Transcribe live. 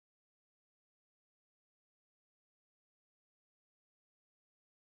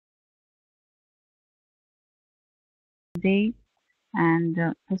today. And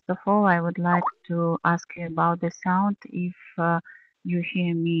first of all, I would like to ask you about the sound. If you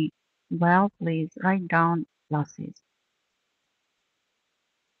hear me well, please write down pluses.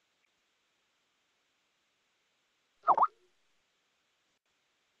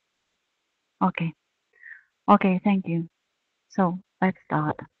 Okay. Okay, thank you. So let's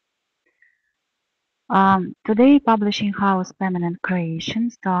start. Today, Publishing House Permanent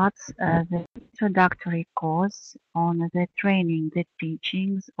Creation starts the introductory course on the training, the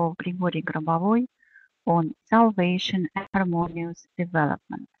teachings of Grigori Grabovoi on salvation and harmonious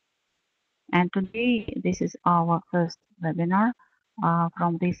development. And today, this is our first webinar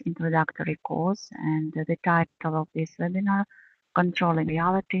from this introductory course, and the title of this webinar, Controlling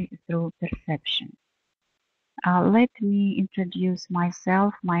Reality Through Perception. Let me introduce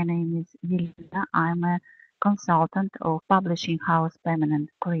myself. My name is Yelena. I'm a consultant of Publishing House Permanent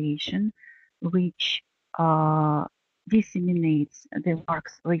Creation, which disseminates the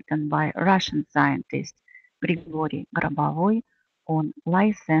works written by Russian scientist Grigori Grabovoi on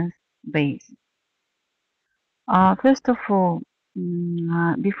licensed basis. First of all,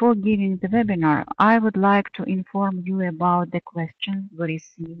 before giving the webinar, I would like to inform you about the questions we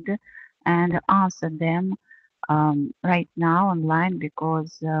received and answer them right now online,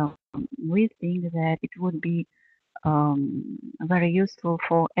 because we think that it would be very useful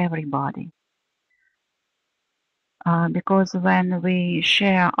for everybody. Because when we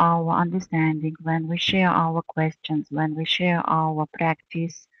share our understanding, when we share our questions, when we share our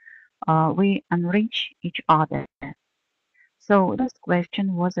practice, we enrich each other. So this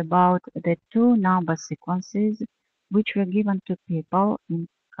question was about the two number sequences which were given to people in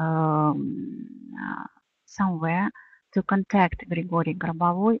somewhere to contact Grigori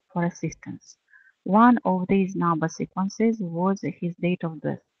Grabovoi for assistance. One of these number sequences was his date of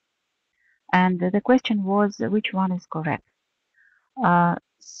birth. And the question was which one is correct.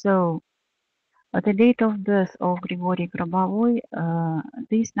 So the date of birth of Grigori Grabovoi,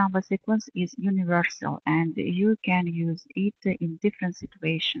 this number sequence is universal, and you can use it in different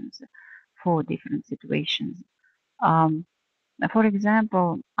situations, for different situations. For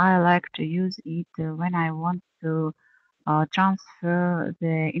example, I like to use it when I want to transfer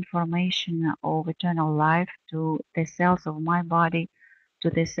the information of eternal life to the cells of my body, to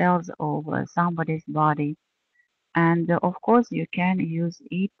the cells of somebody's body. And of course, you can use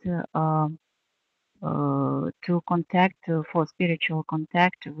it to contact, for spiritual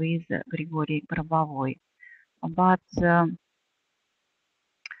contact with Grigori Grabovoi. But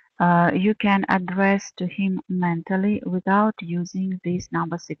you can address to him mentally without using this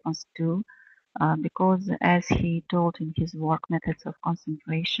number sequence too, because as he told in his work Methods of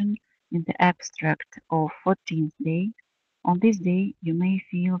Concentration in the abstract of 14th day, on this day you may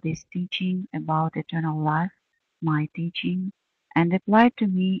feel this teaching about eternal life, my teaching, and apply to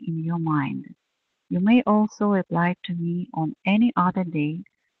me in your mind. You may also apply to me on any other day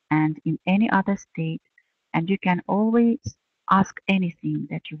and in any other state, and you can always ask anything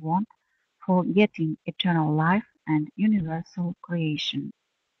that you want for getting eternal life and universal creation.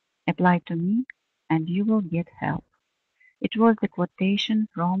 Apply to me and you will get help. It was the quotation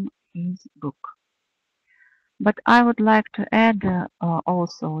from his book. But I would like to add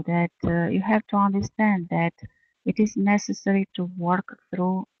also that you have to understand that it is necessary to work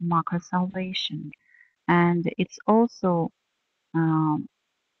through macro salvation, and it's also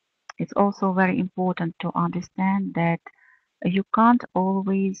very important to understand that you can't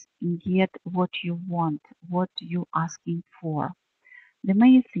always get what you want, what you're asking for. The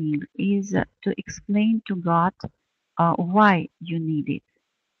main thing is to explain to God why you need it,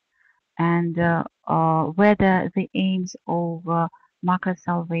 and whether the aims of macro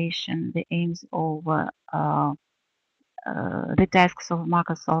salvation, the aims of the tasks of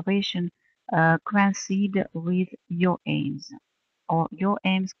macro salvation coincide with your aims, or your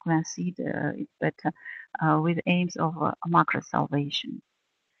aims coincide with aims of macro salvation.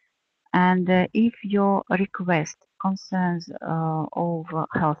 And if your request concerns of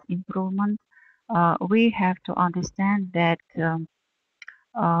health improvement, we have to understand that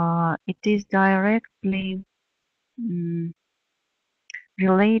it is directly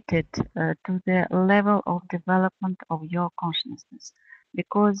related to the level of development of your consciousness,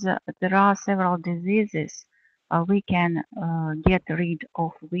 because there are several diseases we can get rid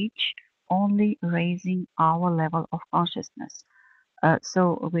of which only raising our level of consciousness.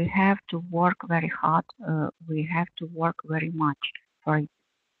 So we have to work very hard, we have to work very much for it.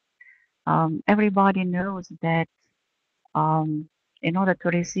 Everybody knows that in order to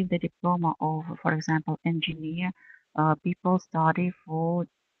receive the diploma of, for example, engineer, people study for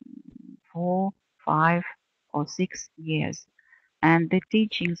 4, 5, or 6 years. And the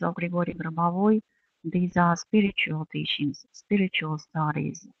teachings of Grigori Grabovoi, these are spiritual teachings, spiritual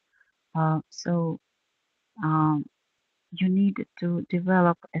studies. So um, you need to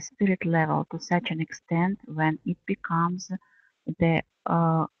develop a spirit level to such an extent when it becomes the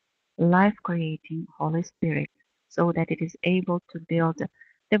life-creating Holy Spirit, so that it is able to build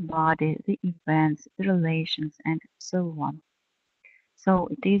the body, the events, the relations, and so on. So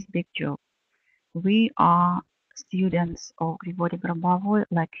it is big job. We are students of Grigori Grabovoi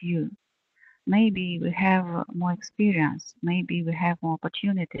like you. Maybe we have more experience, maybe we have more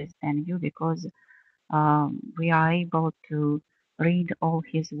opportunities than you because we are able to read all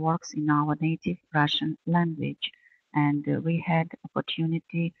his works in our native Russian language, and we had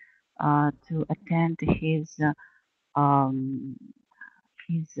opportunity to attend um,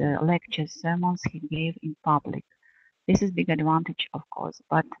 his lectures, sermons he gave in public. This is big advantage, of course,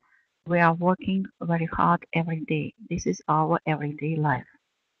 but we are working very hard every day. This is our everyday life.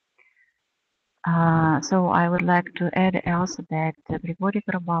 So I would like to add also that Grigori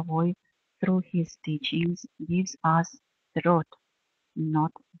Grabovoi, through his teachings, gives us the rod,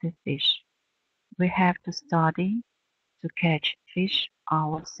 not the fish. We have to study to catch fish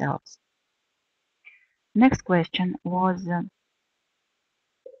ourselves. Next question was,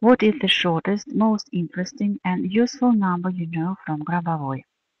 what is the shortest, most interesting and useful number you know from Grabovoi?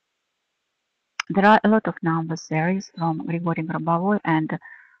 There are a lot of number series from Grigori Grabovoi and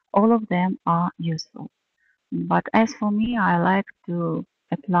all of them are useful. But as for me, I like to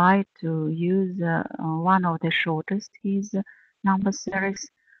apply to use one of the shortest his number series.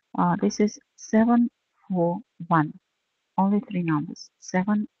 This is 741. Only three numbers.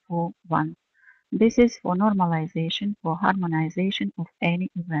 741. This is for normalization, for harmonization of any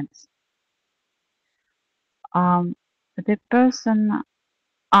events. The person.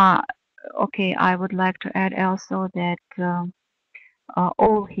 Okay, I would like to add also that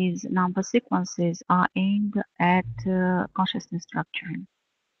all his number sequences are aimed at consciousness structuring.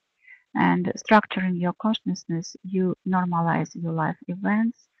 And structuring your consciousness, you normalize your life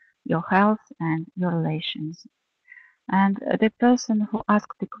events, your health, and your relations. And the person who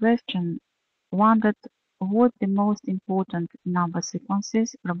asked the question wondered what the most important number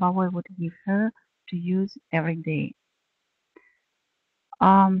sequences Grabovoi would give her to use every day.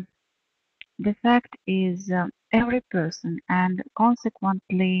 The fact is, every person and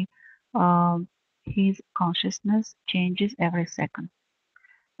consequently his consciousness changes every second.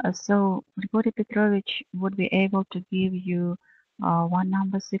 So Grigory Petrovich would be able to give you one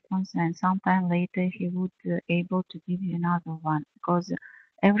number sequence, and sometime later he would able to give you another one, because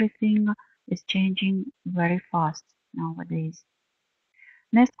everything is changing very fast nowadays.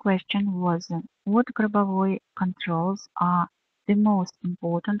 Next question was, what Grabovoi controls are the most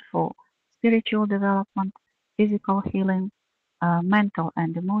important for spiritual development, physical healing, mental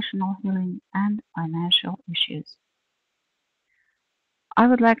and emotional healing, and financial issues? I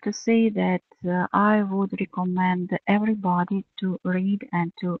would like to say that I would recommend everybody to read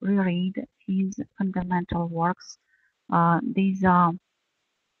and to reread his fundamental works. These are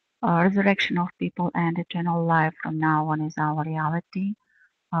Resurrection of People and Eternal Life from Now On is Our Reality,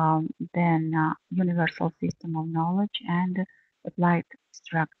 then Universal System of Knowledge and Applied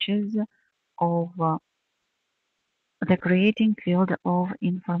Structures of the Creating Field of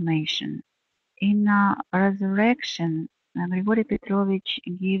Information. In Resurrection, Grigori Petrovich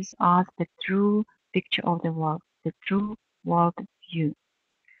gives us the true picture of the world, the true world view.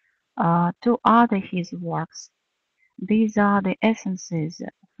 Two other his works. These are the essences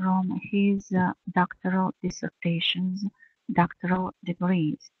from his doctoral dissertations, doctoral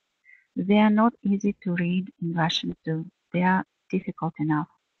degrees. They are not easy to read in Russian too. They are difficult enough.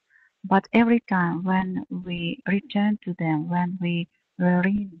 But every time when we return to them, when we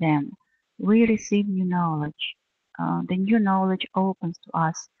read them, we receive new knowledge. The new knowledge opens to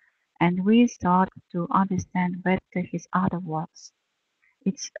us, and we start to understand better his other works.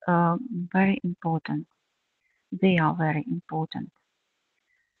 It's very important. They are very important.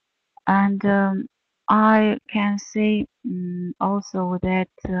 And I can say also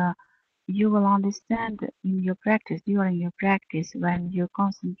that you will understand in your practice, during your practice, when you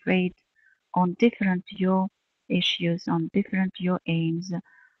concentrate on different your issues, on different your aims,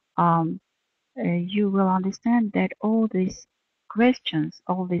 um, you will understand that all these questions,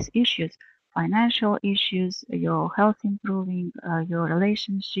 all these issues, financial issues, your health improving, your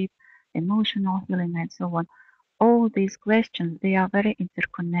relationship, emotional healing, and so on, all these questions, they are very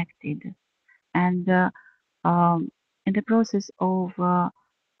interconnected. And in the process of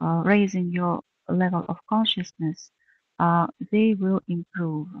raising your level of consciousness, they will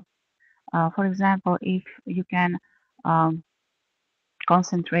improve. For example, if you can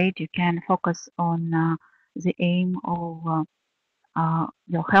concentrate, you can focus on the aim of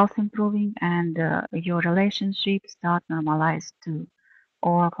your health improving and your relationship start normalized too.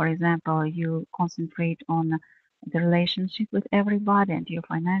 Or, for example, you concentrate on the relationship with everybody and your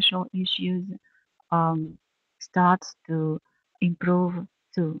financial issues starts to improve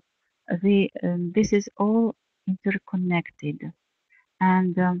too. This is all interconnected,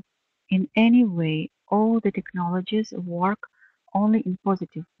 and in any way, all the technologies work only in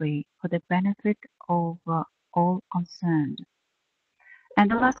positive way for the benefit of all concerned. And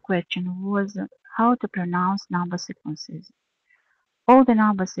the last question was how to pronounce number sequences. All the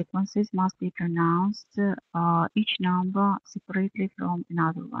number sequences must be pronounced, each number separately from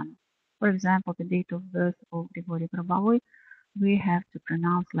another one. For example, the date of birth of Grigori Grabovoi, we have to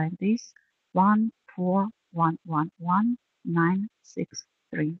pronounce like this: 14111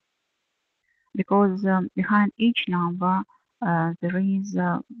 963. Because behind each number there is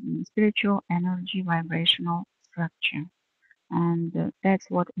spiritual energy vibrational structure, and that's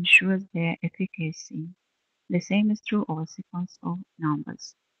what ensures their efficacy. The same is true of a sequence of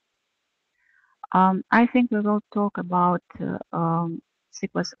numbers. I think we will talk about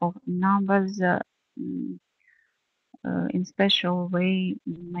sequence of numbers in special way,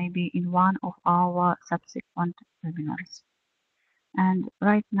 maybe in one of our subsequent webinars. And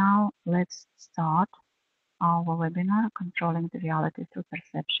right now, let's start our webinar, Controlling the Reality Through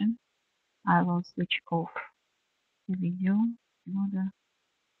Perception. I will switch off the video in order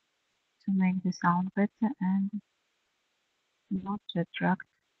to make the sound better and not to attract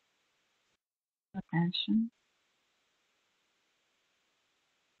attention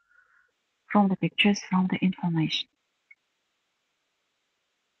from the pictures, from the information.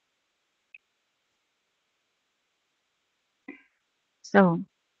 So,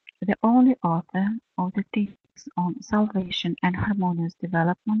 the only author of the teachings on salvation and harmonious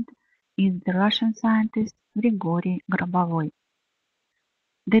development is the Russian scientist Grigori Grabovoi.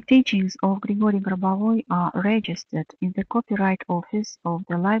 The teachings of Grigori Grabovoi are registered in the Copyright Office of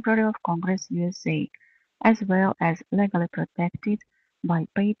the Library of Congress, USA, as well as legally protected by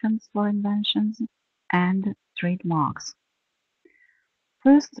patents for inventions and trademarks.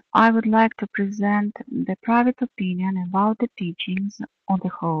 First, I would like to present the private opinion about the teachings on the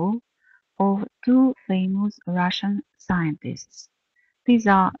whole of two famous Russian scientists. These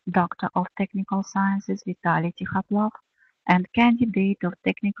are Doctor of Technical Sciences Vitaly Tikhoplov and Candidate of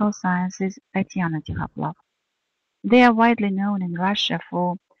Technical Sciences Tatyana Tikhoplov. They are widely known in Russia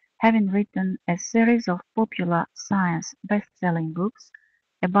for having written a series of popular science best-selling books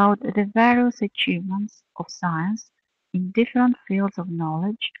about the various achievements of science in different fields of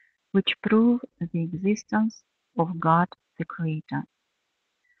knowledge which prove the existence of God the Creator.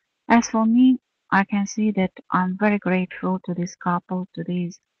 As for me, I can see that I'm very grateful to this couple, to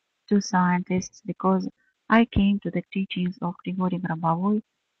these two scientists, because I came to the teachings of Grigori Grabovoi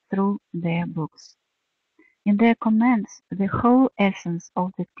through their books. In their comments, the whole essence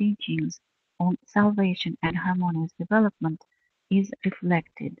of the teachings on salvation and harmonious development is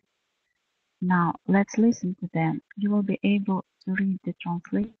reflected. Now, let's listen to them. You will be able to read the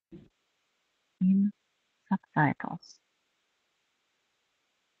translation in subtitles.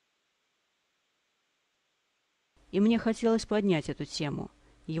 И мне хотелось поднять эту тему.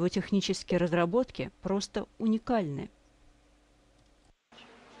 Его технические разработки просто уникальны.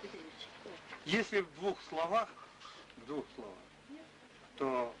 Если в двух словах,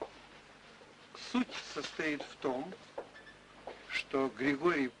 то суть состоит в том, что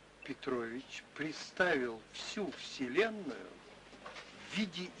Григорий Петрович представил всю Вселенную в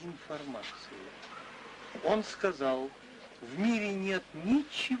виде информации. Он сказал, в мире нет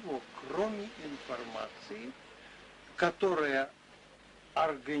ничего, кроме информации, которая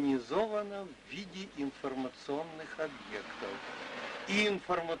организована в виде информационных объектов и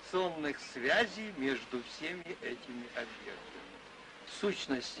информационных связей между всеми этими объектами. В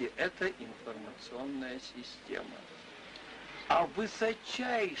сущности, это информационная система. А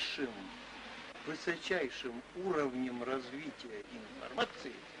высочайшим уровнем развития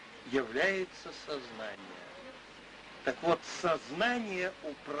информации является сознание. Так вот, сознание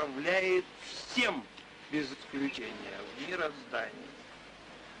управляет всем, без исключения, в мироздании.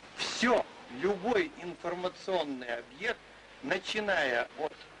 Все, любой информационный объект, начиная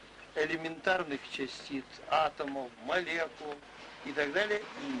от элементарных частиц, атомов, молекул и так далее,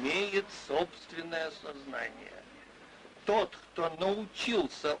 имеет собственное сознание. Тот, кто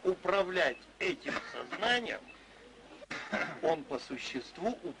научился управлять этим сознанием, он по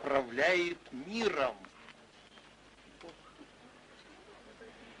существу управляет миром.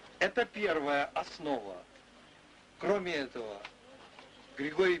 Это первая основа. Кроме этого,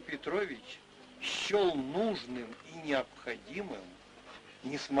 Григорий Петрович счел нужным и необходимым,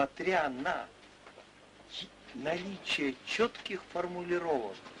 несмотря на наличие четких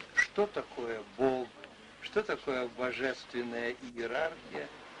формулировок, что такое Бог, что такое божественная иерархия,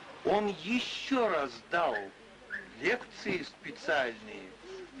 он еще раз дал лекции специальные,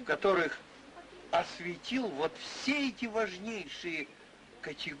 в которых осветил вот все эти важнейшие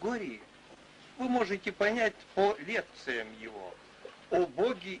категории. Вы можете понять по лекциям его о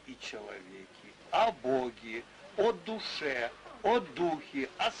Боге и человеке, о Боге, о душе, о духе,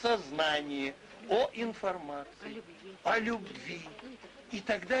 о сознании, о информации, о любви и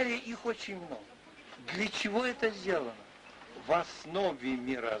так далее. Их очень много. Для чего это сделано? В основе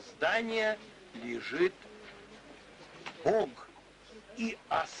мироздания лежит Бог, и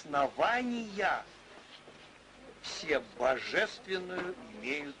основания все божественную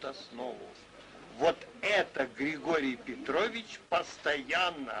имеют основу. Вот это Григорий Петрович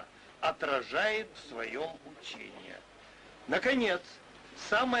постоянно отражает в своем учении. Наконец,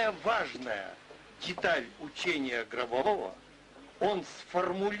 самая важная деталь учения Гробового, он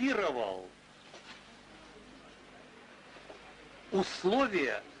сформулировал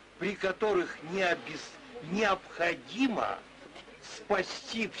условия, при которых необходимо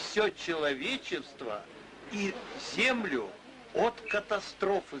спасти все человечество и Землю от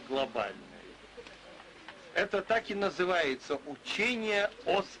катастрофы глобальной. Это так и называется учение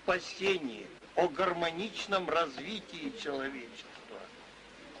о спасении, о гармоничном развитии человечества.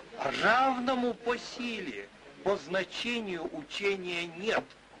 Равному по силе, по значению учения нет.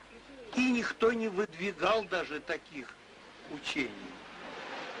 И никто не выдвигал даже таких учений.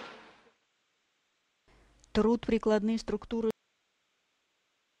 Труд прикладные структуры.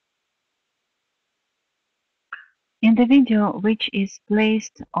 In the video, which is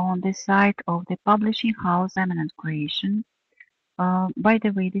placed on the site of the publishing house Eminent Creation, by the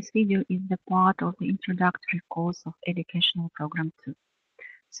way, this video is the part of the introductory course of educational program 2.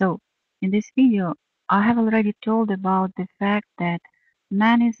 So, in this video, I have already told about the fact that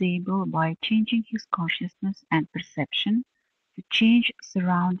man is able, by changing his consciousness and perception, to change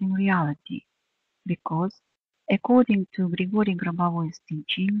surrounding reality, because, according to Grigori Grabovoi's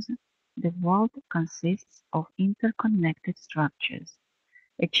teachings, the world consists of interconnected structures.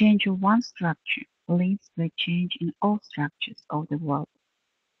 A change of one structure leads to a change in all structures of the world.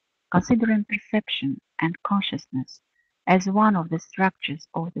 Considering perception and consciousness as one of the structures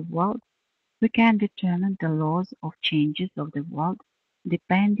of the world, we can determine the laws of changes of the world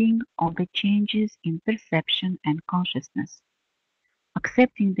depending on the changes in perception and consciousness.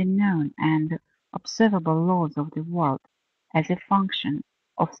 Accepting the known and observable laws of the world as a function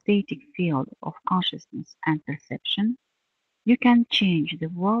of static field of consciousness and perception, you can change the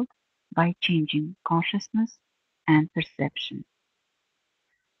world by changing consciousness and perception.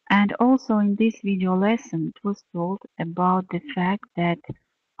 And also in this video lesson, it was told about the fact that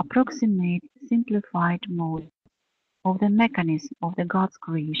approximate simplified mode of the mechanism of the God's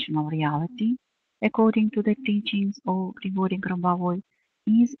creational reality, according to the teachings of Grigori Grabovoi,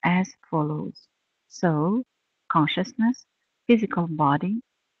 is as follows: soul, consciousness, physical body,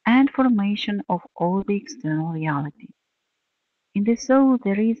 and formation of all the external reality. In the soul,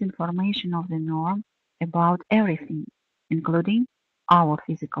 there is information of the norm about everything, including our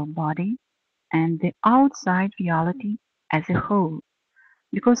physical body and the outside reality as a whole,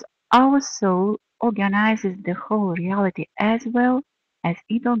 because our soul organizes the whole reality as well as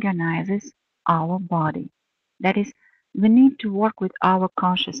it organizes our body. That is, we need to work with our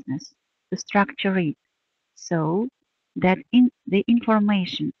consciousness to structure it so that the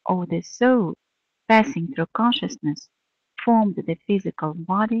information of the soul passing through consciousness formed the physical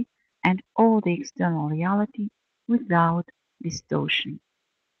body and all the external reality without distortion.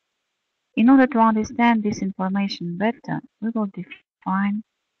 In order to understand this information better, we will define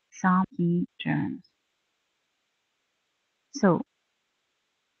some key terms. So,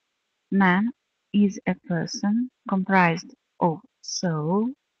 man is a person comprised of soul,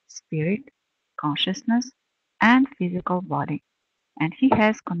 spirit, consciousness, and physical body, and he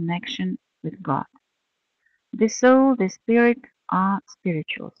has connection with God. The soul, the spirit are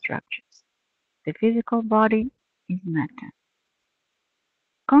spiritual structures. The physical body is matter.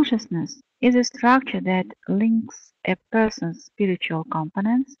 Consciousness is a structure that links a person's spiritual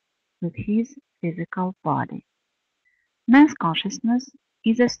components with his physical body. Man's consciousness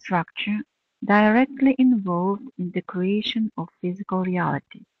is a structure directly involved in the creation of physical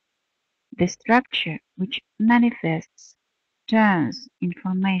reality. The structure which manifests, turns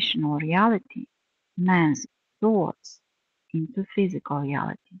informational reality, man's thoughts, into physical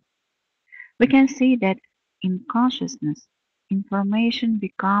reality. We can see that in consciousness, information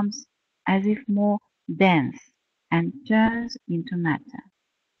becomes as if more dense and turns into matter.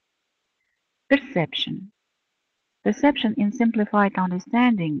 Perception. Perception in simplified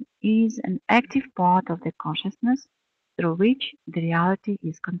understanding is an active part of the consciousness through which the reality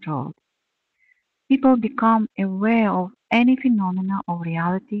is controlled. People become aware of any phenomena of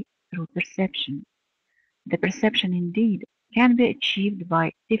reality through perception. The perception indeed can be achieved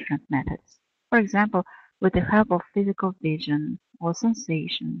by different methods, for example, with the help of physical vision or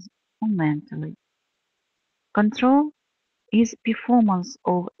sensations or mentally. Control is performance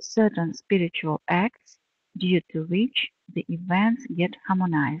of certain spiritual acts due to which the events get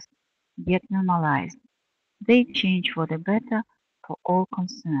harmonized, get normalized. They change for the better for all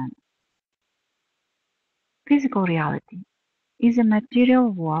concerned. Physical reality is a material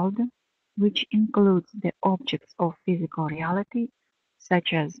world which includes the objects of physical reality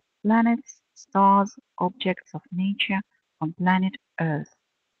such as planets, stars, objects of nature on planet Earth,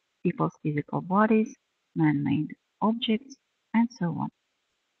 people's physical bodies, man-made objects, and so on.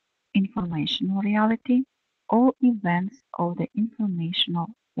 Informational reality, all events of the informational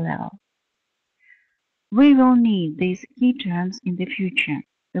level. We will need these key terms in the future.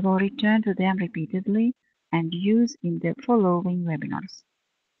 We will return to them repeatedly and use in the following webinars.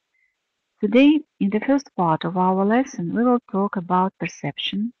 Today, in the first part of our lesson, we will talk about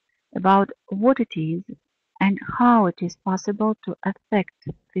perception, about what it is, and how it is possible to affect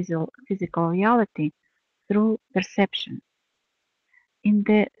physical reality through perception. In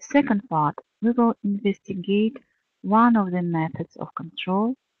the second part, we will investigate one of the methods of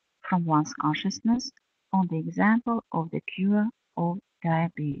control from one's consciousness on the example of the cure of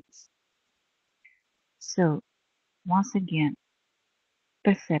diabetes. So, once again,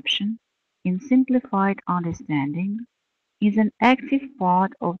 perception, in simplified understanding, is an active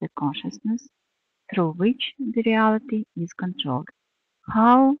part of the consciousness through which the reality is controlled.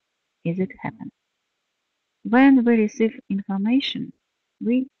 How is it happen? When we receive information,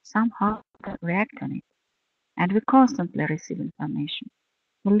 we somehow react on it, and we constantly receive information.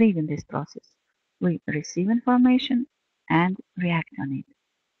 We live in this process. We receive information and react on it.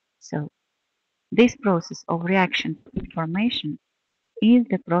 So, this process of reaction to information is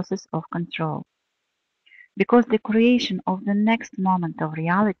the process of control, because the creation of the next moment of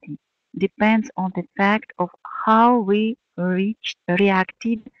reality depends on the fact of how we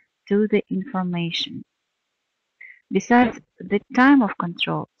reacted to the information. Besides, the time of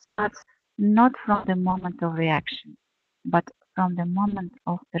control starts not from the moment of reaction, but from the moment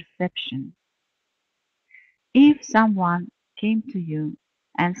of perception. If someone came to you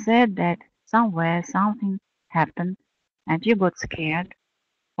and said that somewhere something happened and you got scared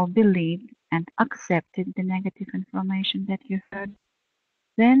or believed and accepted the negative information that you heard,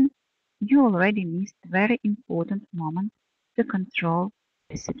 then you already missed a very important moment to control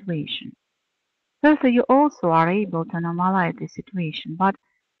the situation. Further, you also are able to normalize the situation, but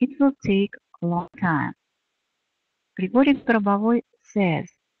it will take a long time. Grigori Grabovoi says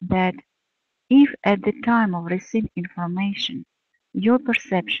that if at the time of receiving information your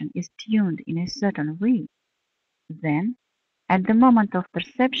perception is tuned in a certain way, then at the moment of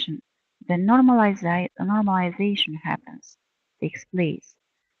perception the normalization happens, takes place,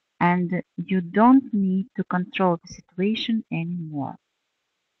 and you don't need to control the situation anymore.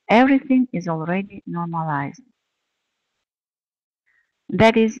 Everything is already normalized.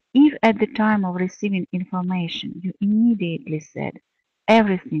 That is, if at the time of receiving information you immediately said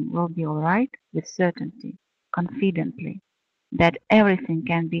everything will be alright with certainty, confidently, that everything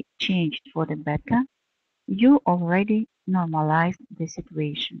can be changed for the better, you already normalized the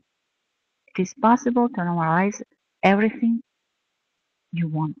situation. It is possible to normalize everything you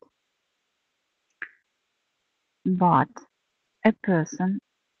want. But a person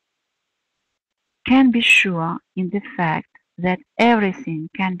can be sure in the fact that everything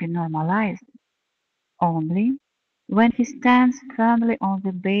can be normalized only when he stands firmly on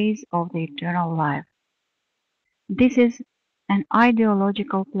the base of the eternal life. This is an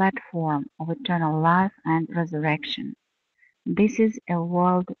ideological platform of eternal life and resurrection. This is a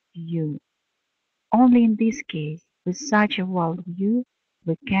world view. Only in this case, with such a world view,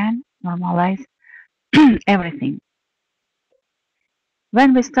 we can normalize everything.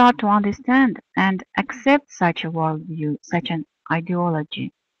 When we start to understand and accept such a worldview, such an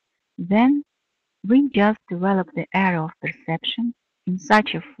ideology, then we just develop the area of perception in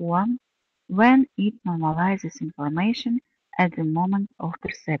such a form when it normalizes information at the moment of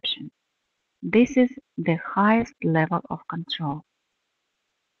perception. This is the highest level of control.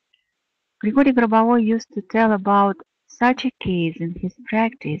 Grigori Grabovoi used to tell about such a case in his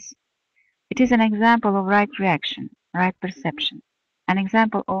practice. It is an example of right reaction, right perception, an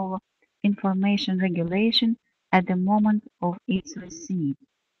example of information regulation at the moment of its receipt.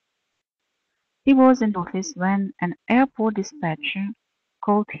 He was in office when an airport dispatcher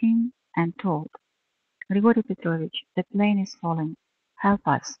called him and told, "Grigori Petrovich, the plane is falling. Help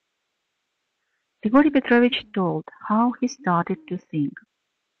us." Grigori Petrovich told how he started to think.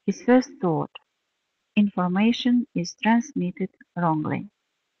 His first thought: information is transmitted wrongly.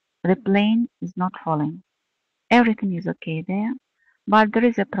 The plane is not falling. Everything is okay there, but there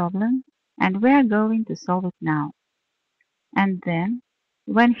is a problem, and we are going to solve it now. And then,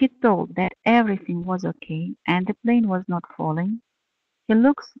 when he told that everything was okay and the plane was not falling, he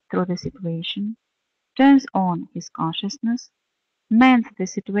looks through the situation, turns on his consciousness, mends the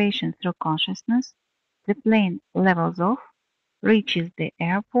situation through consciousness, the plane levels off, reaches the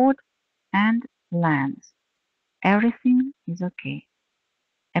airport, and lands. Everything is okay.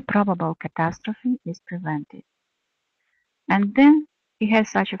 A probable catastrophe is prevented. And then he has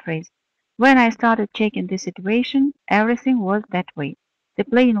such a phrase: "When I started checking the situation, everything was that way. The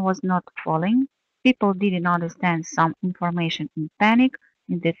plane was not falling. People didn't understand some information in panic,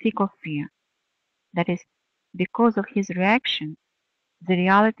 in the thick of fear." That is, because of his reaction, the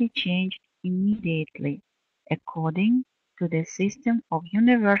reality changed immediately, according to the system of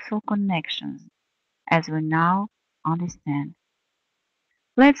universal connections, as we now understand.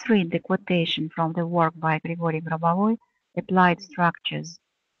 Let's read the quotation from the work by Grigori Grabovoi, Applied Structures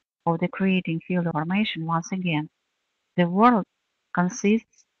of the Creating Field of Information once again. The world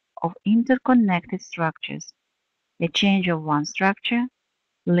consists of interconnected structures. A change of one structure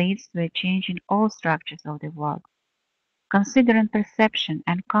leads to a change in all structures of the world. Considering perception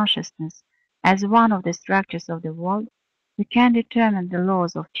and consciousness as one of the structures of the world, we can determine the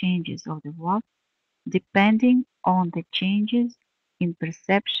laws of changes of the world depending on the changes in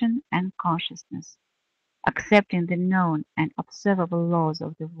perception and consciousness. Accepting the known and observable laws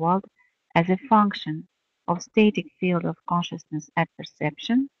of the world as a function of static field of consciousness at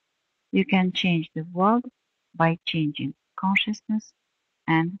perception, you can change the world by changing consciousness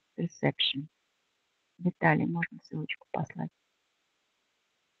and perception. Виталий, можно ссылочку послать?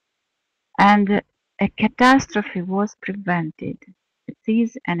 And a catastrophe was prevented. It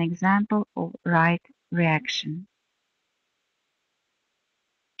is an example of right reaction.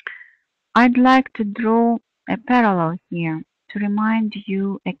 I'd like to draw a parallel here to remind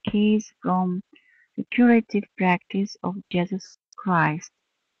you a case from the curative practice of Jesus Christ.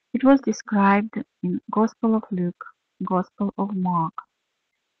 It was described in Gospel of Luke, Gospel of Mark.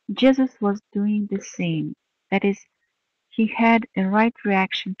 Jesus was doing the same. That is, he had a right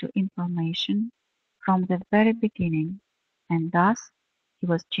reaction to information from the very beginning, and thus he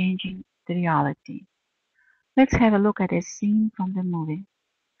was changing the reality. Let's have a look at a scene from the movie.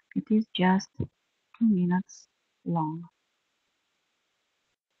 It is just 2 minutes long.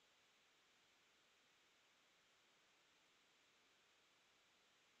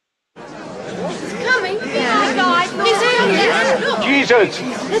 Jesus!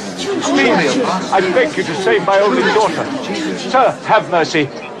 Please, I beg you to save my only daughter. Sir, have mercy.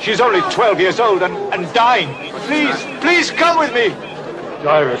 She's only 12 years old and dying. Please come with me.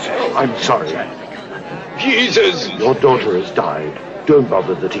 Cyrus, I'm sorry. Jesus! Your daughter has died. Don't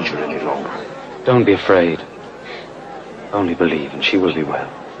bother the teacher any longer. Don't be afraid. Only believe and she will be well.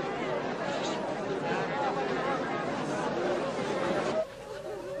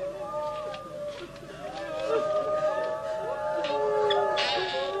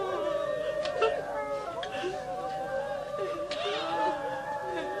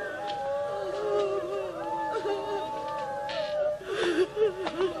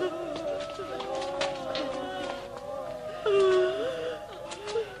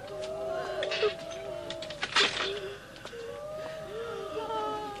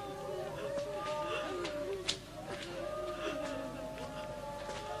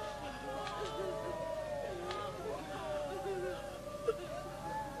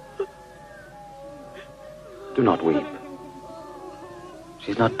 Do not weep.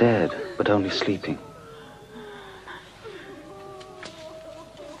 She's not dead, but only sleeping.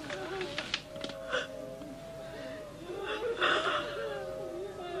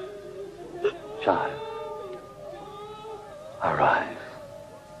 Child, arise.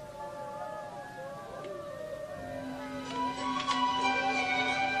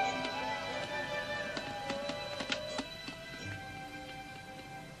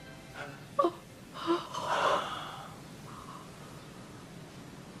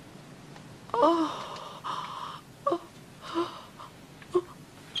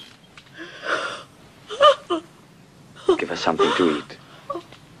 Give her something to eat.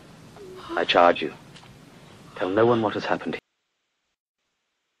 I charge you, tell no one what has happened here.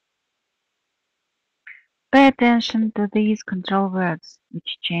 Pay attention to these control words,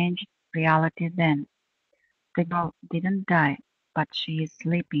 which changed reality then. The girl didn't die, but she is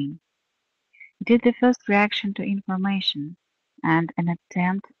sleeping. It is the first reaction to information and an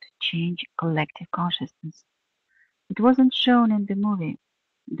attempt to change collective consciousness. It wasn't shown in the movie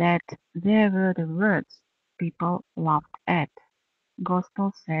that there were the words people laughed at.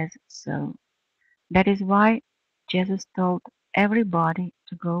 Gospel says so. That is why Jesus told everybody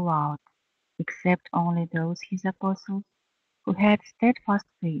to go out, except only those his apostles who had steadfast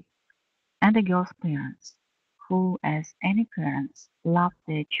faith, and the girl's parents, who, as any parents, loved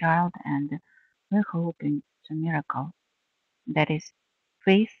their child and were hoping to miracle. That is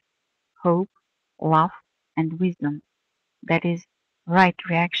faith, hope, love, and wisdom. That is right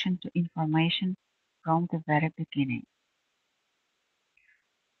reaction to information from the very beginning.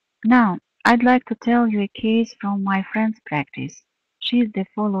 Now, I'd like to tell you a case from my friend's practice. She is the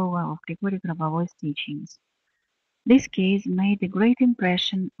follower of Grigori Grabovoi's teachings. This case made a great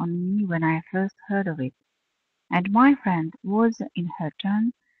impression on me when I first heard of it, and my friend was, in her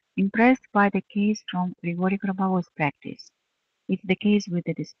turn, impressed by the case from Grigori Grabovoi's practice. It's the case with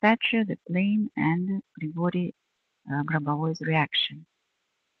the dispatcher, the plane, and Grigori Grabovoi's reaction.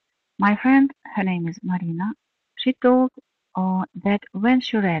 My friend, her name is Marina, she told that when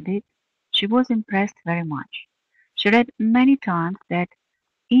she read it, she was impressed very much. She read many times that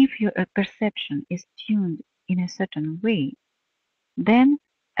if your perception is tuned in a certain way, then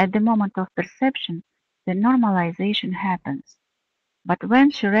at the moment of perception, the normalization happens. But when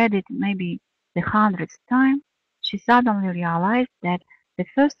she read it maybe the 100th time, she suddenly realized that the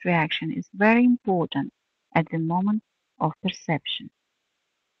first reaction is very important at the moment of perception.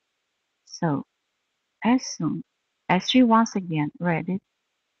 So, as soon as she once again read it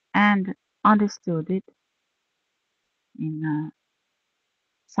and understood it in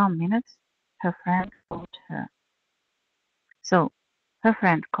some minutes, her friend called her. So, her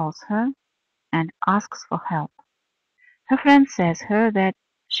friend calls her and asks for help. Her friend says her that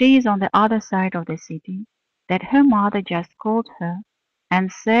she is on the other side of the city, that her mother just called her and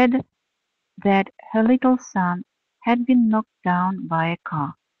said that her little son had been knocked down by a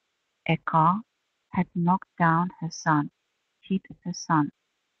car. A car had knocked down her son, hit her son.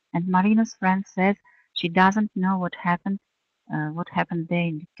 And Marina's friend says she doesn't know what happened there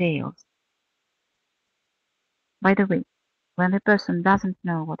in details. By the way, when the person doesn't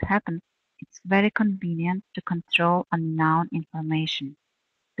know what happened, it's very convenient to control unknown information.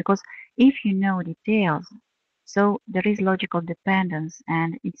 Because if you know details, so there is logical dependence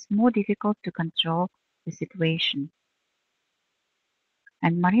and it's more difficult to control the situation.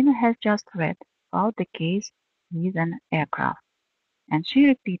 And Marina has just read about the case with an aircraft, and she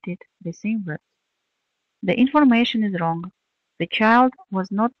repeated the same words. The information is wrong. The child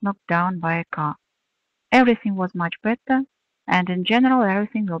was not knocked down by a car. Everything was much better, and in general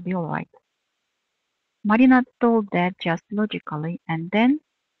everything will be alright. Marina told that just logically, and then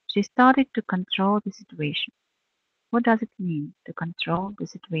she started to control the situation. What does it mean to control the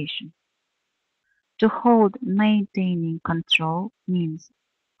situation? To hold maintaining control means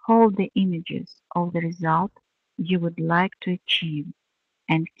hold the images of the result you would like to achieve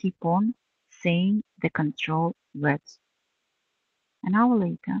and keep on saying the control words. An hour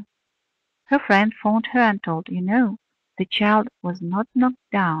later, her friend phoned her and told, the child was not knocked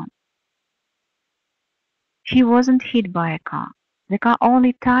down. He wasn't hit by a car. The car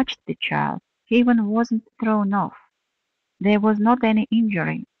only touched the child. He even wasn't thrown off. There was not any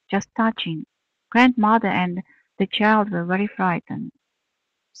injury, just touching. Grandmother and the child were very frightened.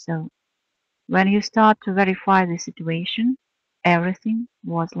 So, when you start to verify the situation, everything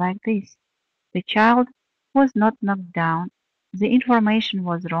was like this. The child was not knocked down. The information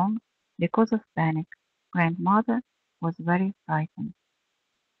was wrong because of panic. Grandmother was very frightened.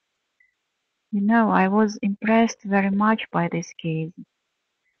 I was impressed very much by this case.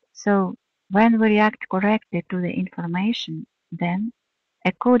 So, when we react correctly to the information, then,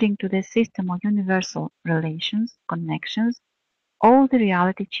 according to the system of universal relations, connections, all the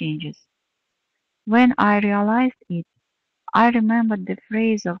reality changes. When I realized it, I remembered the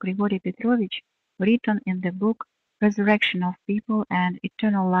phrase of Grigori Petrovich written in the book Resurrection of People and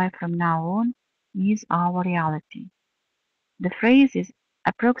Eternal Life from Now On is Our Reality. The phrase is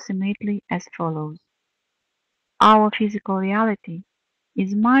approximately as follows. Our physical reality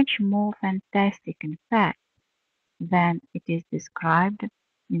is much more fantastic in fact than it is described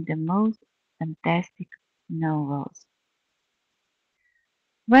in the most fantastic novels.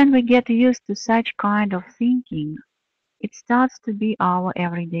 When we get used to such kind of thinking, it starts to be our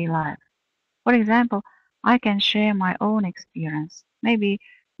everyday life. For example, I can share my own experience. Maybe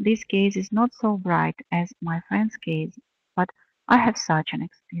this case is not so bright as my friend's case, but I have such an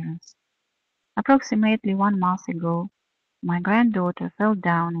experience. Approximately 1 month ago, my granddaughter fell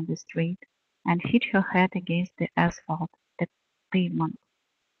down in the street and hit her head against the asphalt, the pavement.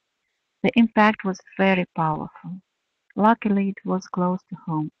 The impact was very powerful. Luckily, it was close to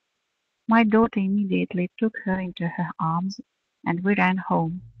home. My daughter immediately took her into her arms and we ran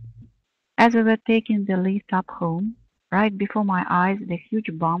home. As we were taking the lift up home, right before my eyes, the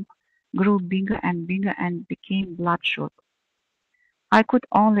huge bump grew bigger and bigger and became bloodshot. I could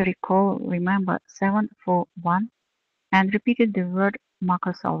only remember 741 and repeated the word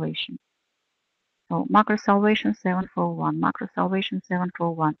macro salvation. So macro salvation 741, macro salvation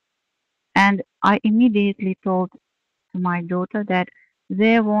 741. And I immediately told to my daughter that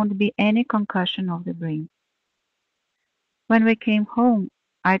there won't be any concussion of the brain. When we came home,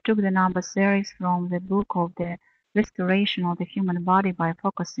 I took the number series from the book of the restoration of the human body by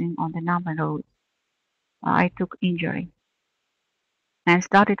focusing on the number rows. I took injury and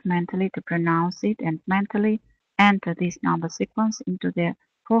started mentally to pronounce it and mentally enter this number sequence into the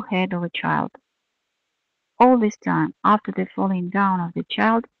forehead of a child. All this time, after the falling down of the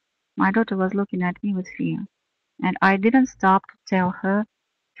child, my daughter was looking at me with fear, and I didn't stop to tell her,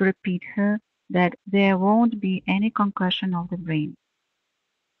 to repeat her, that there won't be any concussion of the brain.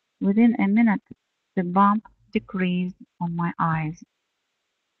 Within a minute, the bump decreased on my eyes.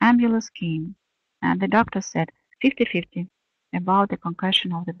 Ambulance came, and the doctor said 50-50 about the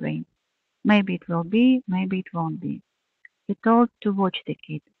concussion of the brain. Maybe it will be, maybe it won't be. He told to watch the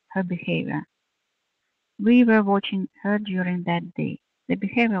kid, her behavior. We were watching her during that day. The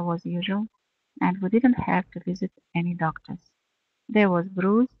behavior was usual, and we didn't have to visit any doctors. There was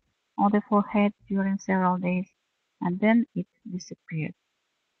bruise on the forehead during several days, and then it disappeared.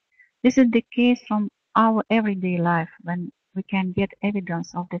 This is the case from our everyday life when we can get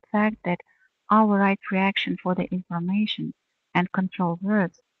evidence of the fact that our right reaction for the information and control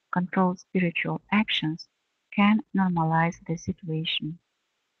words, control spiritual actions can normalize the situation.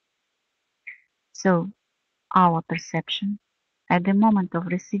 So, our perception at the moment of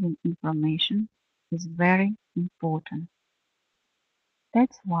receiving information is very important.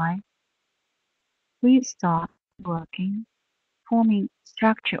 That's why we start working, forming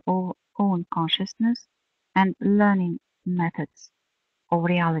structure of own consciousness and learning methods of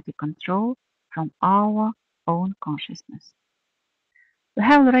reality control from our own consciousness. We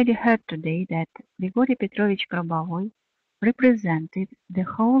have already heard today that Grigori Petrovich Grabovoi represented the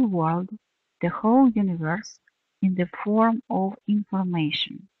whole world, the whole universe, in the form of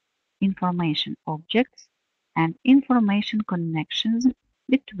information, information objects, and information connections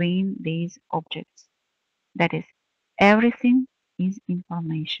between these objects. That is, everything is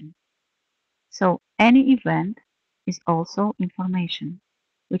information. So any event is also information,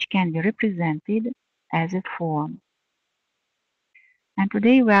 which can be represented as a form. And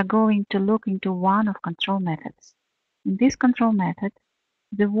today we are going to look into one of control methods. In this control method,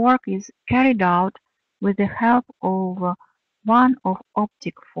 the work is carried out with the help of one of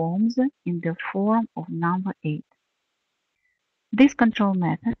optic forms in the form of number 8. This control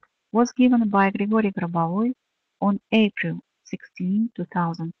method was given by Grigori Grabovoi on April 16,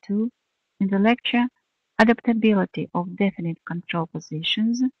 2002 in the lecture Adaptability of Definite Control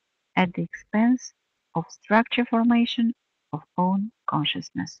Positions at the Expense of Structure Formation of Own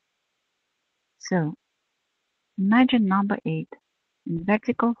Consciousness. So, imagine number 8 in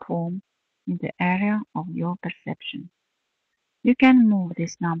vertical form in the area of your perception. You can move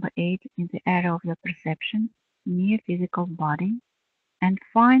this number 8 in the area of your perception near physical body and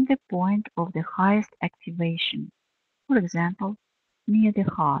find the point of the highest activation, for example, near the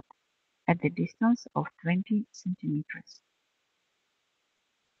heart at the distance of 20 centimeters.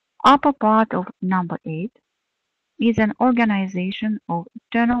 Upper part of number 8 is an organization of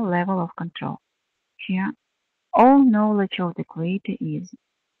eternal level of control. Here, all knowledge of the Creator is,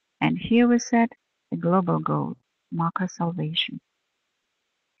 and here we set the global goal, macro salvation.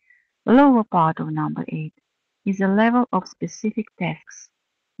 The lower part of number 8 is a level of specific tasks.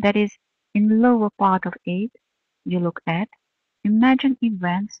 That is, in the lower part of 8, you look at, imagine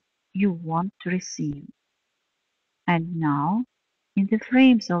events you want to receive. And now, in the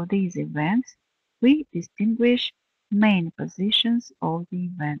frames of these events, we distinguish main positions of the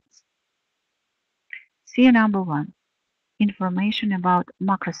events. Sphere number 1. Information about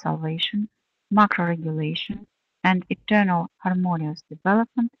macro salvation, macro regulation, and eternal harmonious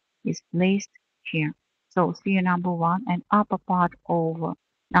development is placed here. So sphere number 1 and upper part of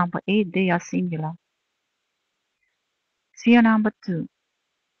number 8, they are singular. Sphere number 2.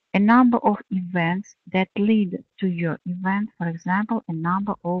 a number of events that lead to your event, for example, a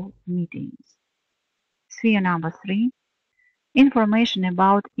number of meetings. Sphere number 3, information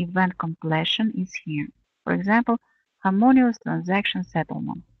about event completion is here. For example, harmonious transaction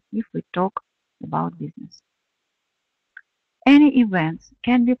settlement, if we talk about business. Any events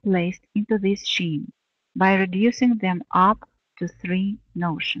can be placed into this scheme by reducing them up to 3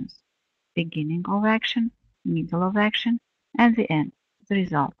 notions: beginning of action, middle of action, and the end, the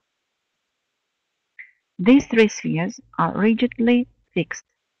result. These 3 spheres are rigidly fixed.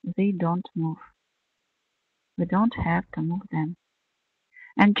 They don't move. We don't have to move them.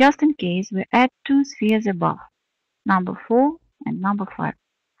 And just in case, we add 2 spheres above, number 4 and number 5,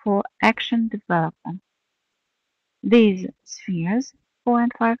 for action development. These spheres, 4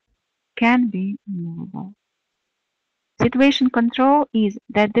 and 5, can be movable. Situation control is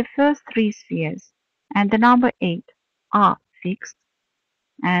that the first 3 spheres and the number 8 are fixed,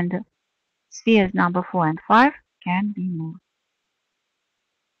 and spheres number 4 and 5 can be moved.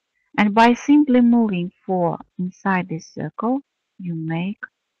 And by simply moving 4 inside this circle, you make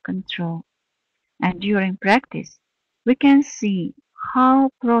control. And during practice, we can see how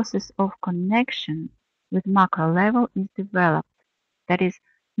process of connection with macro level is developed. That is,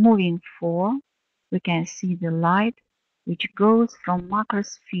 moving 4, we can see the light which goes from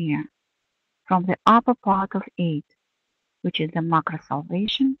macrosphere, from the upper part of 8, which is the macro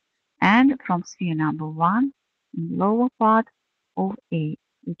salvation, and from sphere number 1 in lower part of 8,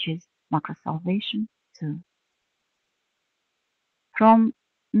 which is macro salvation 2. From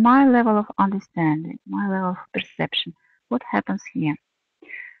my level of understanding, my level of perception, what happens here?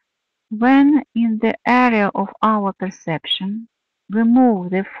 When in the area of our perception we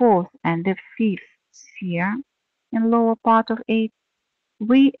move the 4th and the 5th sphere in lower part of 8,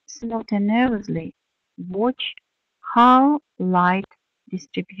 we simultaneously watch how light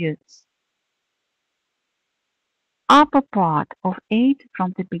distributes. Upper part of 8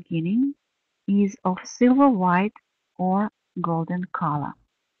 from the beginning is of silver white or golden color.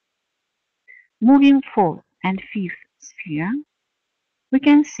 Moving 4th and 5th sphere, we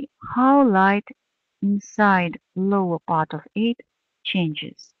can see how light inside lower part of 8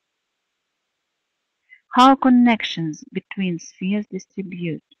 changes, how connections between spheres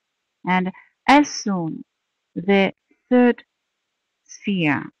distribute, and as soon the 3rd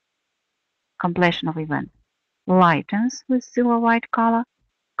sphere, completion of event, lightens with silver white color,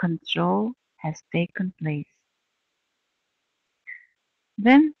 control has taken place.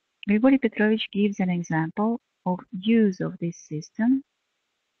 Then Grigori Petrovich gives an example of use of this system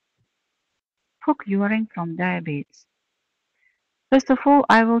for curing from diabetes. First of all,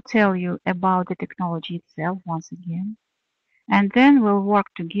 I will tell you about the technology itself once again, and then we'll work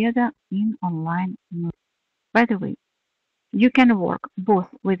together in online mode. By the way, you can work both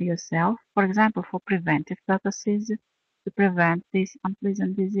with yourself, for example, for preventive purposes, to prevent this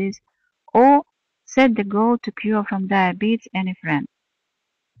unpleasant disease, or set the goal to cure from diabetes any friend.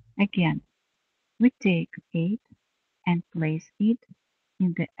 Again, we take 8 and place it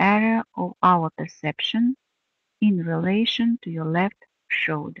in the area of our perception in relation to your left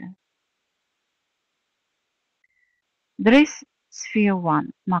shoulder. There is sphere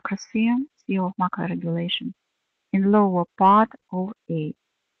 1, macrosphere, sphere of macro regulation, in lower part of 8.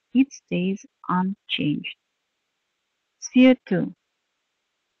 It stays unchanged. Sphere 2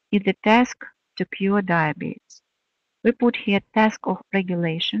 is the task to cure diabetes. We put here task of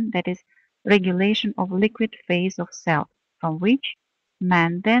regulation, that is, regulation of liquid phase of self, from which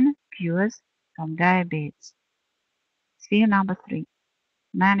man then cures from diabetes. Sphere number 3,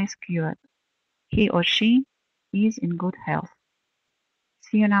 man is cured. He or she is in good health.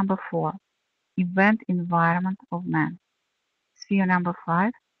 Sphere number 4, event environment of man. Sphere number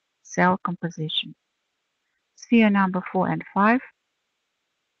 5, cell composition. Sphere number 4 and 5,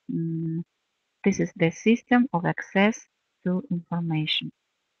 this is the system of access to information.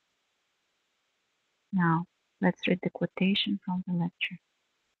 Now, let's read the quotation from the lecture.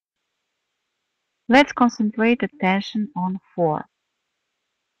 Let's concentrate attention on 4.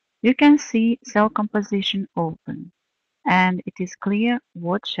 You can see cell composition open, and it is clear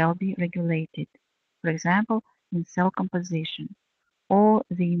what shall be regulated. For example, in cell composition, or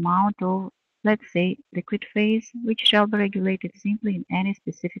the amount of, let's say, liquid phase, which shall be regulated simply in any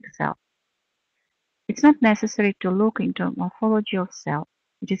specific cell. It's not necessary to look into morphology of cell.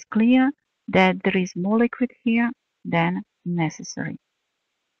 It is clear that there is more liquid here than necessary.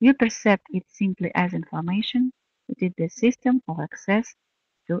 You perceive it simply as information. It is the system of access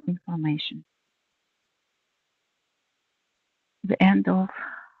to information. The end of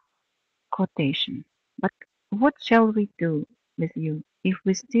quotation. But what shall we do with you if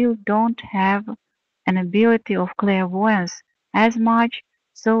we still don't have an ability of clairvoyance as much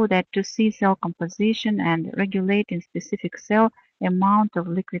so that to see cell composition and regulate in specific cell amount of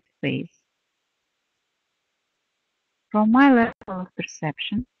liquid phase. From my level of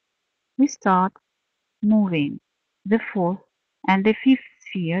perception, we start moving the fourth and the fifth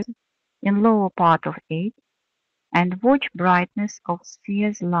spheres in lower part of 8 and watch brightness of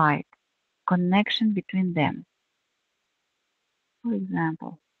spheres light, connection between them. For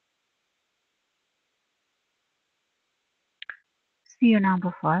example, sphere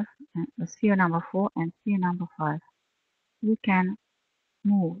number 5, sphere number 4 and sphere number 5. We can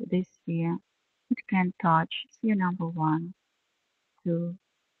move this sphere. It can touch sphere number 1, 2,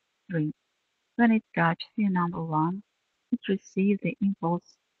 3. When it touches sphere number 1, it receives the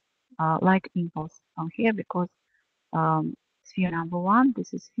impulse, light impulse from here because sphere number 1,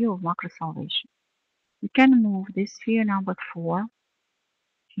 this is sphere of macro salvation. We can move this sphere number 4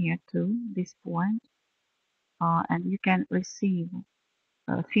 here to this point, and you can receive,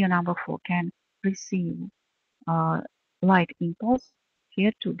 sphere number 4 can receive light impulse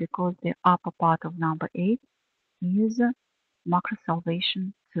here too because the upper part of number 8 is macro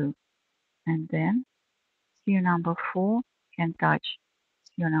salvation 2. And then sphere number 4 can touch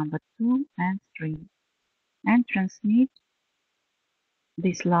sphere number 2 and 3 and transmit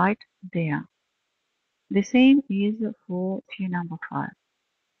this light there. The same is for sphere number 5.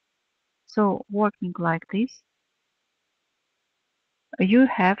 So working like this, you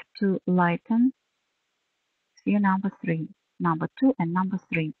have to lighten sphere number 3, number 2 and number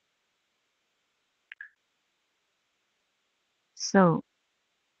 3. So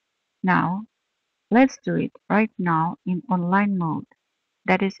now let's do it right now in online mode.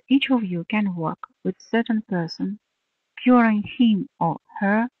 That is, each of you can work with certain person, curing him or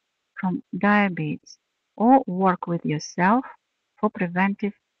her from diabetes, or work with yourself for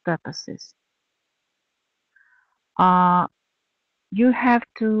preventive purposes. You have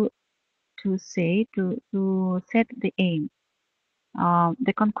to set the aim.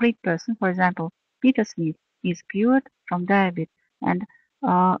 The concrete person, for example, Peter Smith is cured from diabetes, and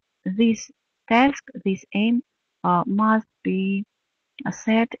this task, this aim, must be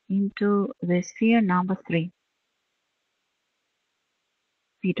set into the sphere number 3.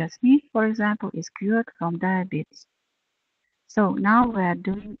 Peter Smith, for example, is cured from diabetes. So now we are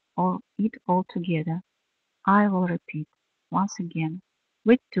doing it all together. I will repeat once again.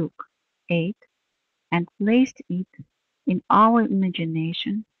 We took 8 and placed it in our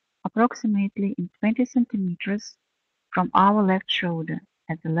imagination approximately in 20 centimeters from our left shoulder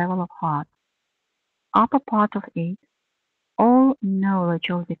at the level of heart. Upper part of 8, all knowledge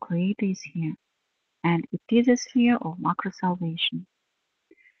of the Creator is here, and it is a sphere of macro salvation.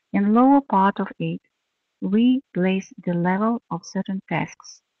 In lower part of 8, we place the level of certain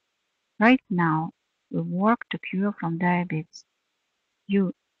tasks. Right now, we work to cure from diabetes.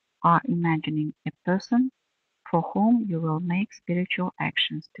 You are imagining a person for whom you will make spiritual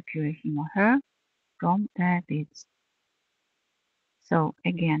actions to cure him or her from diabetes. So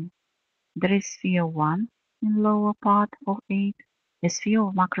again, there is sphere 1 in lower part of 8, a sphere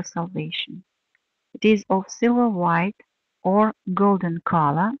of macro salvation. It is of silver white or golden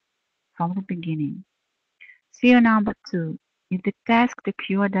color from the beginning. Sphere number 2 is the task to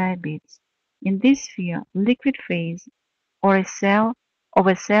cure diabetes. In this sphere, liquid phase or a cell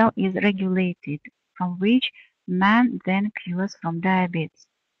is regulated, from which man then cures from diabetes.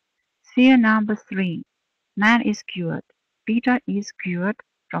 Sphere number 3, man is cured. Peter is cured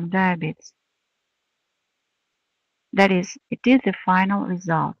from diabetes. That is, it is the final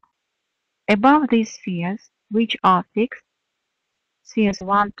result. Above these spheres, which are fixed, spheres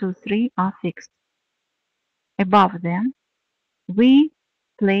 1, 2, 3 are fixed. Above them, we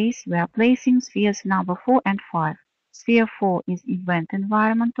are placing spheres number 4 and 5. Sphere 4 is event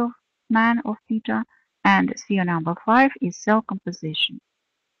environment of man, of Peter, and sphere number 5 is cell composition.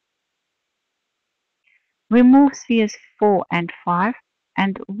 We move spheres 4 and 5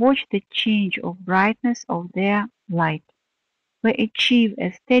 and watch the change of brightness of their light. We achieve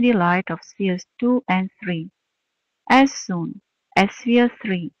a steady light of spheres 2 and 3. As soon as sphere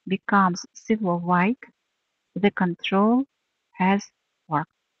 3 becomes silver white, the control has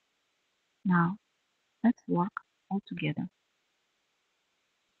worked. Now, let's work all together.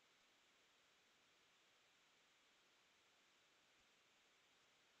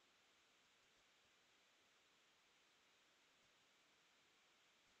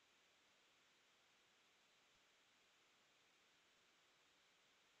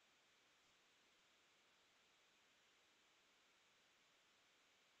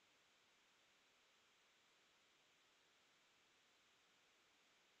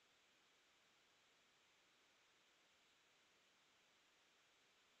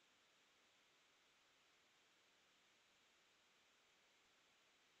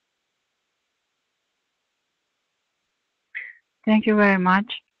 Thank you very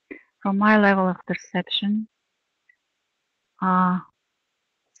much. From my level of perception,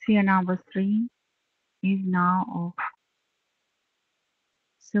 sphere number 3 is now of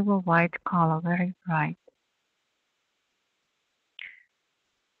silver white color, very bright.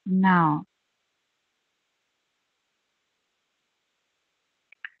 Now,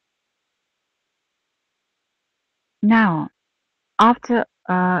 after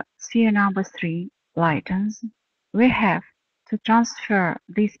sphere number 3 lightens, we have to transfer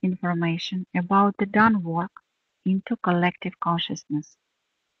this information about the done work into collective consciousness,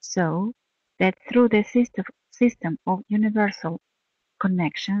 so that through the system of universal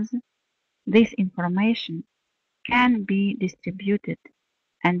connections, this information can be distributed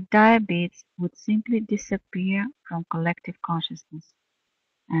and diabetes would simply disappear from collective consciousness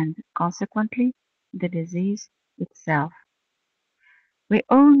and consequently the disease itself. We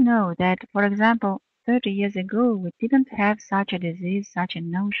all know that, for example, 30 years ago we didn't have such a disease, such a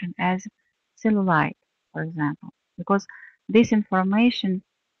notion as cellulite, for example, because this information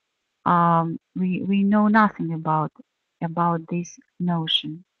we know nothing about this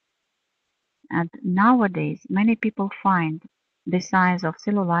notion. And nowadays, many people find the signs of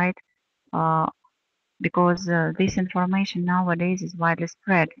cellulite uh, because this information nowadays is widely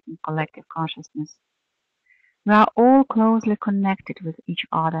spread in collective consciousness. We are all closely connected with each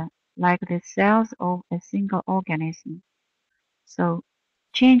other, like the cells of a single organism. So,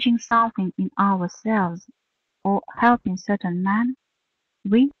 changing something in ourselves or helping certain men,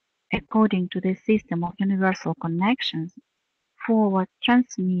 we, according to the system of universal connections, forward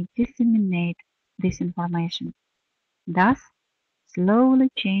transmit, disseminate this information, thus slowly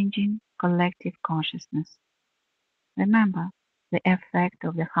changing collective consciousness. Remember the effect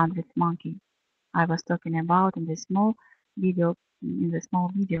of the 100th monkey I was talking about in the small video,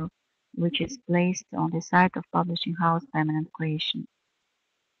 which is placed on the site of Publishing House Permanent Creation.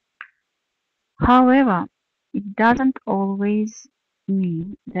 However, it doesn't always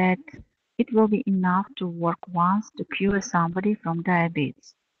mean that it will be enough to work once to cure somebody from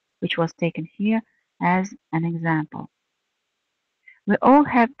diabetes, which was taken here as an example. We all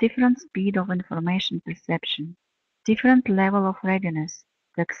have different speed of information perception, different level of readiness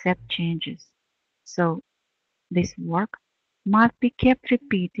to accept changes. So this work must be kept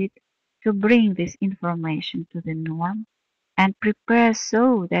repeated to bring this information to the norm and prepare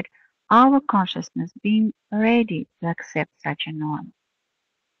so that our consciousness being ready to accept such a norm.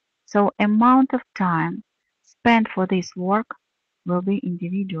 So amount of time spent for this work will be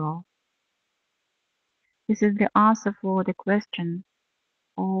individual. This is the answer for the question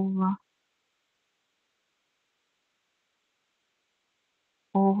of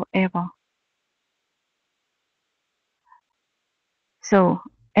Eva. So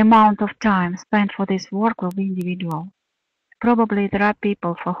amount of time spent for this work will be individual. Probably there are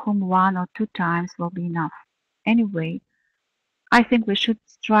people for whom 1 or 2 times will be enough. Anyway, I think we should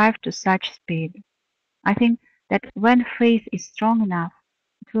strive to such speed. I think that when faith is strong enough,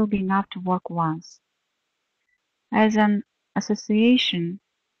 it will be enough to work once. As an association,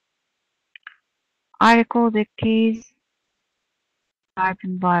 I recall the case described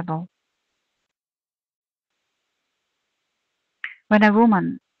in the Bible.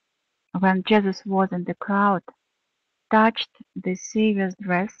 When Jesus was in the crowd, touched the Savior's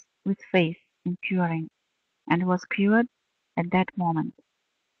dress with faith in curing, and was cured at that moment.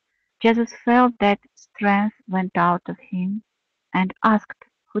 Jesus felt that strength went out of him and asked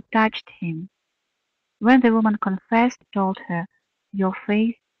who touched him. When the woman confessed, told her, "Your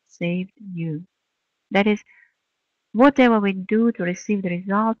faith saved you." That is, whatever we do to receive the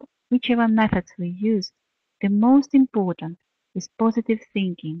result, whichever methods we use, the most important is positive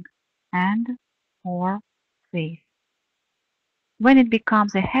thinking and/or faith. When it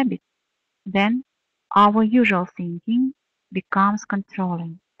becomes a habit, then our usual thinking becomes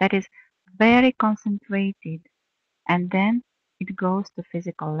controlling, that is, very concentrated, and then it goes to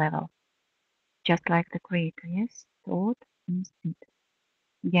physical level, just like the Creator, yes? Thought and speed.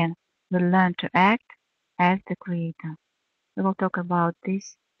 Again, we learn to act as the Creator. We will talk about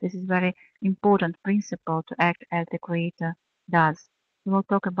this. This is very important principle to act as the Creator does. We will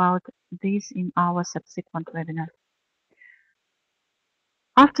talk about this in our subsequent webinar.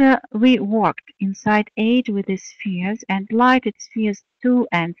 After we worked inside 8 with the spheres and lighted spheres 2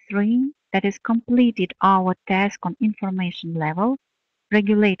 and 3, that is, completed our task on information level,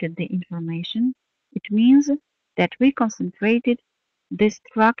 regulated the information, it means that we concentrated the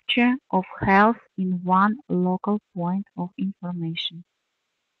structure of health in one local point of information.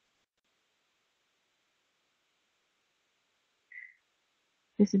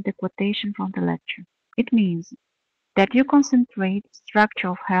 This is the quotation from the lecture. It means that you concentrate structure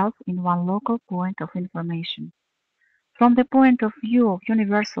of health in one local point of information. From the point of view of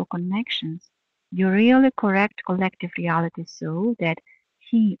universal connections, you really correct collective reality so that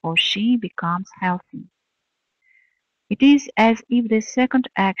he or she becomes healthy. It is as if the second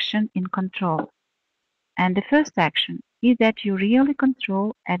action in control, and the first action is that you really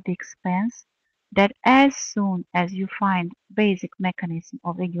control at the expense that as soon as you find basic mechanism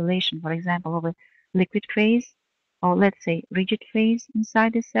of regulation, for example, of a liquid phase, or let's say rigid phase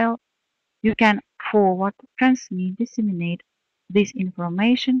inside the cell, you can forward, transmit, disseminate this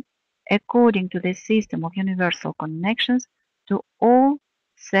information according to the system of universal connections to all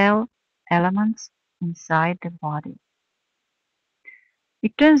cell elements inside the body.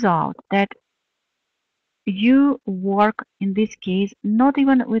 It turns out that you work in this case not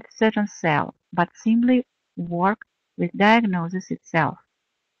even with certain cell, but simply work with diagnosis itself.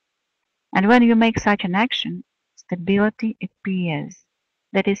 And when you make such an action, stability appears.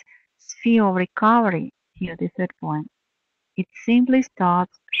 That is, sphere of recovery, here the third point. It simply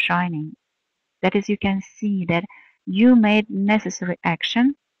starts shining. That is, you can see that you made necessary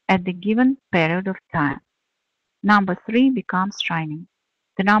action at the given period of time. Number 3 becomes shining.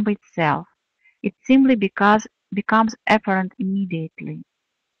 The number itself. It simply becomes apparent immediately.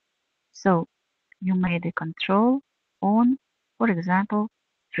 So, you made a control on, for example,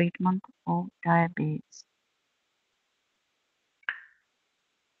 treatment of diabetes.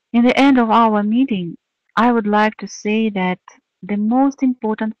 In the end of our meeting, I would like to say that the most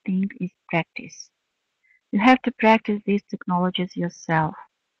important thing is practice. You have to practice these technologies yourself,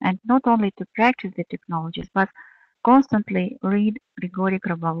 and not only to practice the technologies, but constantly read Grigori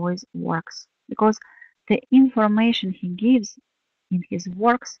Grabovoi's works, because the information he gives in his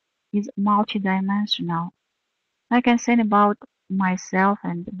works is multidimensional. I can say about myself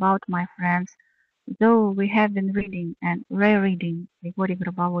and about my friends, though we have been reading and rereading Grigori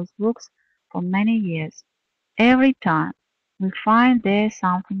Grabovoi's books for many years, every time we find there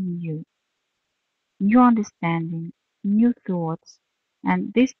something new. New understanding, new thoughts,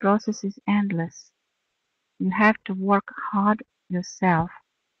 and this process is endless. You have to work hard yourself.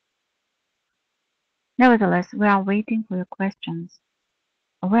 Nevertheless, we are waiting for your questions.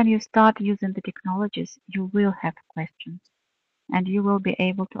 When you start using the technologies, you will have questions, and you will be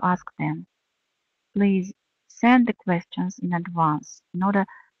able to ask them. Please send the questions in advance in order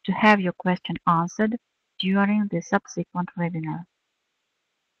to have your question answered during the subsequent webinar.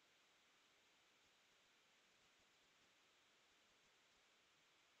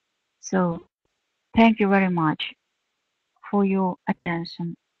 So, thank you very much for your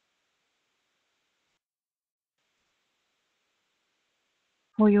attention,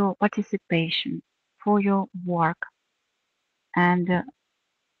 for your participation, for your work, and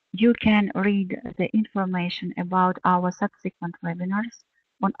you can read the information about our subsequent webinars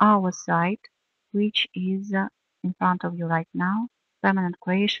on our site, which is in front of you right now,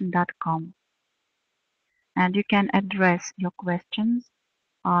 permanentcreation.com. And you can address your questions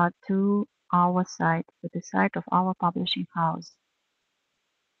to our site, to the site of our publishing house.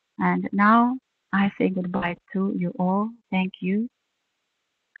 And now I say goodbye to you all. Thank you.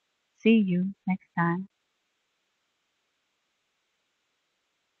 See you next time.